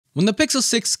When the Pixel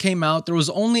 6 came out, there was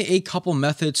only a couple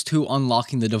methods to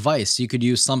unlocking the device. You could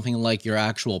use something like your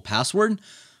actual password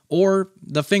or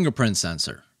the fingerprint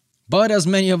sensor. But as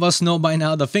many of us know by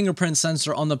now, the fingerprint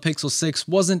sensor on the Pixel 6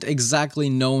 wasn't exactly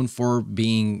known for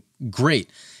being great.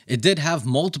 It did have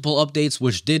multiple updates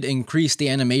which did increase the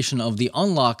animation of the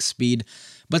unlock speed,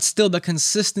 but still the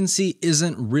consistency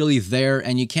isn't really there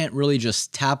and you can't really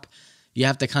just tap. You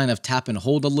have to kind of tap and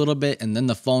hold a little bit and then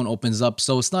the phone opens up,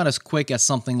 so it's not as quick as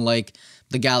something like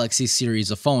the Galaxy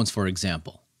series of phones, for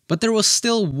example. But there was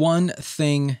still one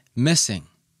thing missing.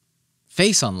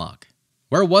 Face unlock.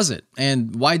 Where was it?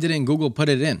 And why didn't Google put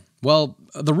it in? Well,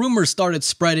 the rumors started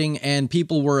spreading and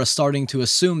people were starting to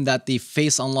assume that the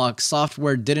face unlock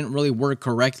software didn't really work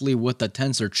correctly with the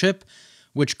Tensor chip,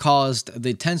 which caused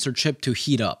the Tensor chip to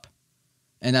heat up.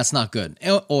 And that's not good.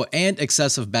 And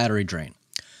excessive battery drain.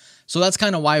 So that's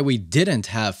kind of why we didn't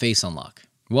have face unlock.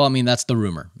 Well, I mean, that's the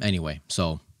rumor anyway,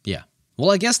 so yeah.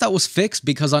 Well, I guess that was fixed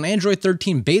because on Android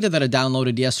 13 beta that I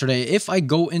downloaded yesterday, if I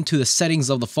go into the settings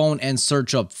of the phone and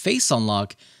search up face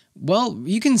unlock, well,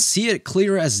 you can see it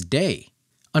clear as day.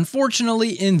 Unfortunately,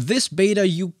 in this beta,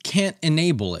 you can't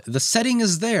enable it. The setting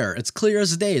is there. It's clear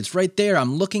as day. It's right there.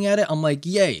 I'm looking at it. I'm like,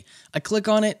 yay. I click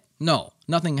on it. No,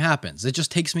 nothing happens. It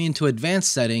just takes me into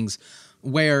advanced settings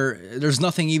where there's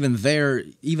nothing even there,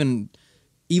 even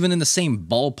in the same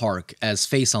ballpark as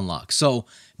face unlock. So,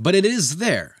 but it is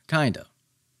there, kind of.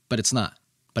 But it's not.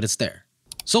 But it's there.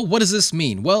 So what does this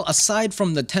mean? Well, aside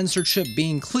from the Tensor chip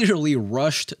being clearly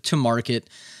rushed to market,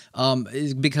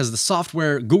 because the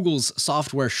software, Google's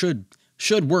software should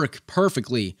work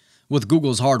perfectly with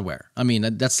Google's hardware. I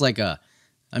mean, that's like it's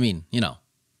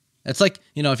like,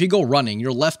 if you go running,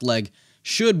 your left leg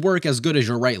should work as good as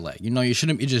your right leg. You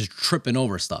shouldn't be just tripping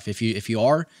over stuff. If you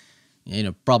are,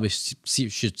 probably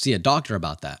should see a doctor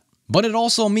about that. But it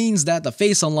also means that the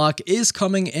face unlock is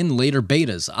coming in later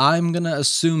betas. I'm going to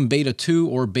assume beta 2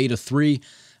 or beta 3.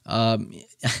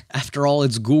 After all,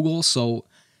 it's Google, so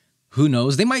who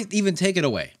knows? They might even take it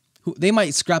away. They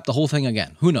might scrap the whole thing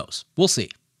again. Who knows? We'll see.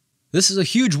 This is a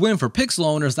huge win for Pixel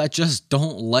owners that just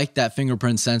don't like that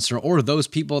fingerprint sensor, or those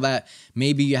people that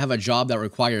maybe you have a job that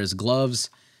requires gloves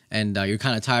and you're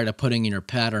kind of tired of putting in your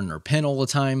pattern or pin all the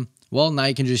time. Well, now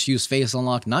you can just use face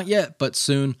unlock. Not yet, but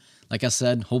soon. Like I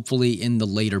said, hopefully in the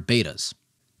later betas.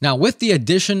 Now, with the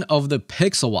addition of the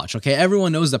Pixel Watch, okay,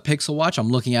 everyone knows the Pixel Watch. I'm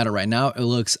looking at it right now. It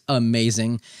looks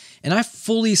amazing. And I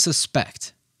fully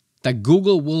suspect that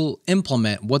Google will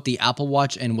implement what the Apple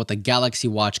Watch and what the Galaxy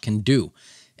Watch can do.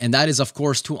 And that is, of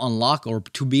course, to unlock or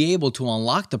to be able to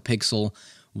unlock the Pixel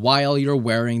while you're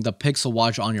wearing the Pixel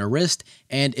Watch on your wrist.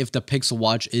 And if the Pixel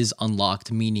Watch is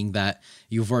unlocked, meaning that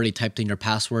you've already typed in your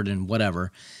password and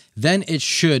whatever, then it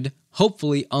should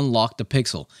hopefully unlock the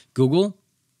Pixel. Google,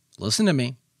 listen to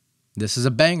me. This is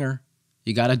a banger.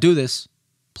 You got to do this.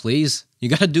 Please, you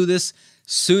got to do this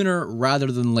sooner rather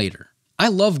than later. I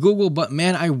love Google, but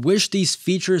man, I wish these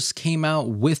features came out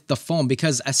with the phone,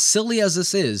 because as silly as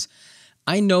this is,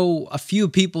 I know a few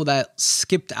people that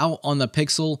skipped out on the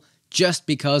Pixel just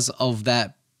because of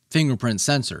that fingerprint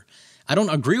sensor. I don't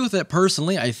agree with it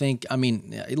personally.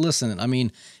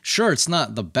 Listen, sure, it's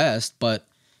not the best, but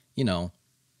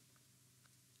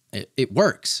it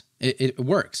works. It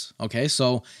works. Okay.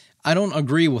 So I don't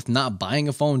agree with not buying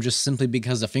a phone just simply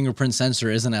because the fingerprint sensor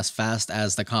isn't as fast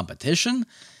as the competition.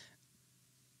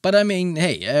 But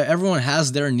hey, everyone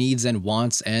has their needs and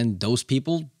wants, and those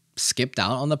people skipped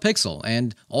out on the Pixel,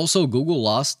 and also Google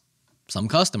lost some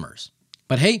customers.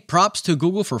 But hey, props to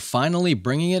Google for finally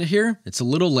bringing it here. It's a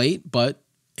little late, but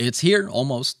it's here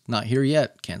almost. Not here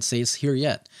yet. Can't say it's here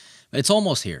yet. But it's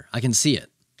almost here. I can see it.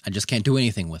 I just can't do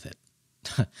anything with it.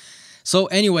 So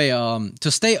anyway,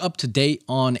 to stay up to date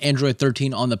on Android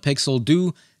 13 on the Pixel,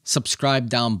 do subscribe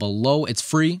down below. It's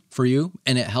free for you,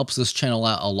 and it helps this channel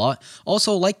out a lot.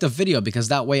 Also, like the video, because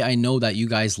that way I know that you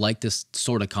guys like this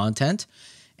sort of content.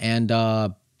 And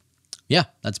yeah,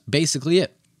 that's basically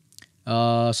it.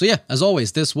 So yeah, as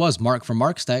always, this was Mark from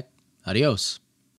Mark's Tech. Adios.